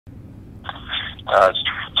It's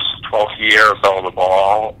 12th year of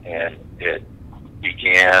Belle, and it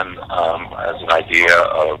began as an idea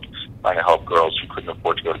of trying to help girls who couldn't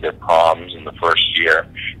afford to go to their proms. In the first year,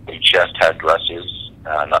 we just had dresses,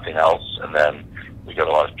 nothing else, and then we got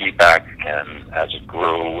a lot of feedback, and as it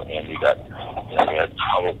grew, and we had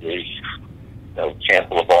probably a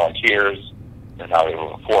handful of volunteers, and now we have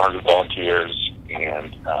over 400 volunteers,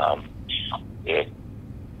 and it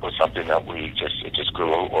was something that it just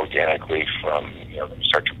grew organically from, we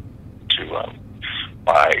started to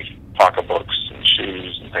buy pocketbooks and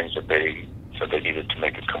shoes and things that they said they needed to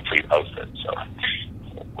make a complete outfit. So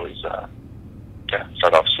it was,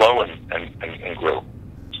 started off slow and grew.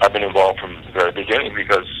 I've been involved from the very beginning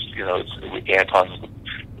because, Anton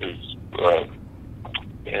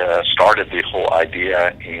started the whole idea,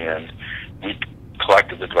 and we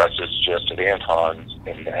collected the dresses just at Anton's,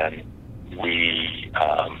 and then we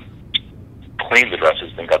cleaned the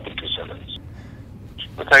dresses and got them to Simmons.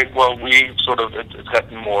 Okay, well, it's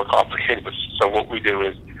gotten more complicated, so what we do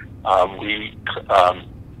is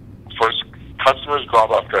first, customers drop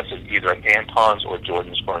off dresses either at Anton's or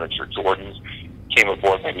Jordan's Furniture. Jordan's came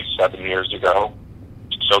aboard maybe 7 years ago,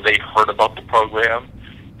 so they heard about the program,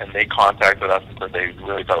 and they contacted us because they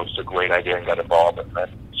really thought it was a great idea and got involved, and then,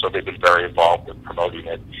 so they've been very involved with promoting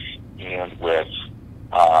it and with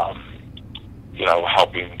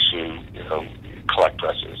helping to collect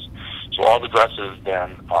dresses. So all the dresses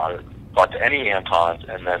then are brought to any Anton's,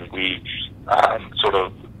 and then we sort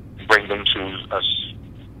of bring them to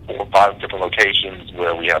 4 or 5 different locations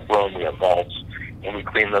where we have room, we have vaults, and we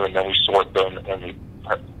clean them, and then we sort them, and we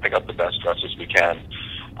pick up the best dresses we can.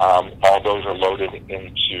 All those are loaded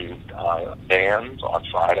into vans on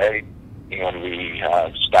Friday, and we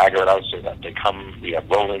stagger it out so that they come. We have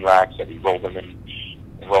rolling racks that we roll them in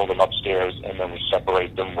and roll them upstairs, and then we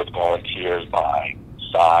separate them with volunteers by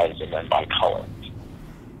size and then by color.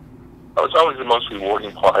 So it's always the most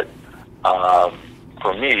rewarding part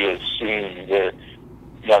for me is seeing the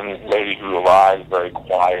young lady who arrives very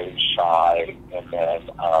quiet and shy, and then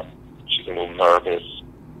she's a little nervous,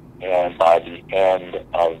 and by the end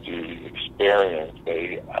of the experience,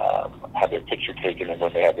 they have their picture taken, and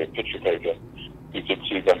when they have their picture taken, you can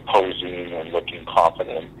see them posing and looking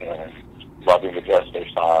confident and loving the dress they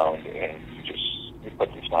found, and it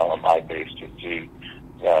puts a smile on my face to see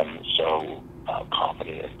them so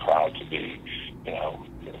confident and proud to be,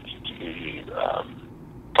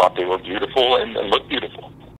 thought they were beautiful and looked beautiful.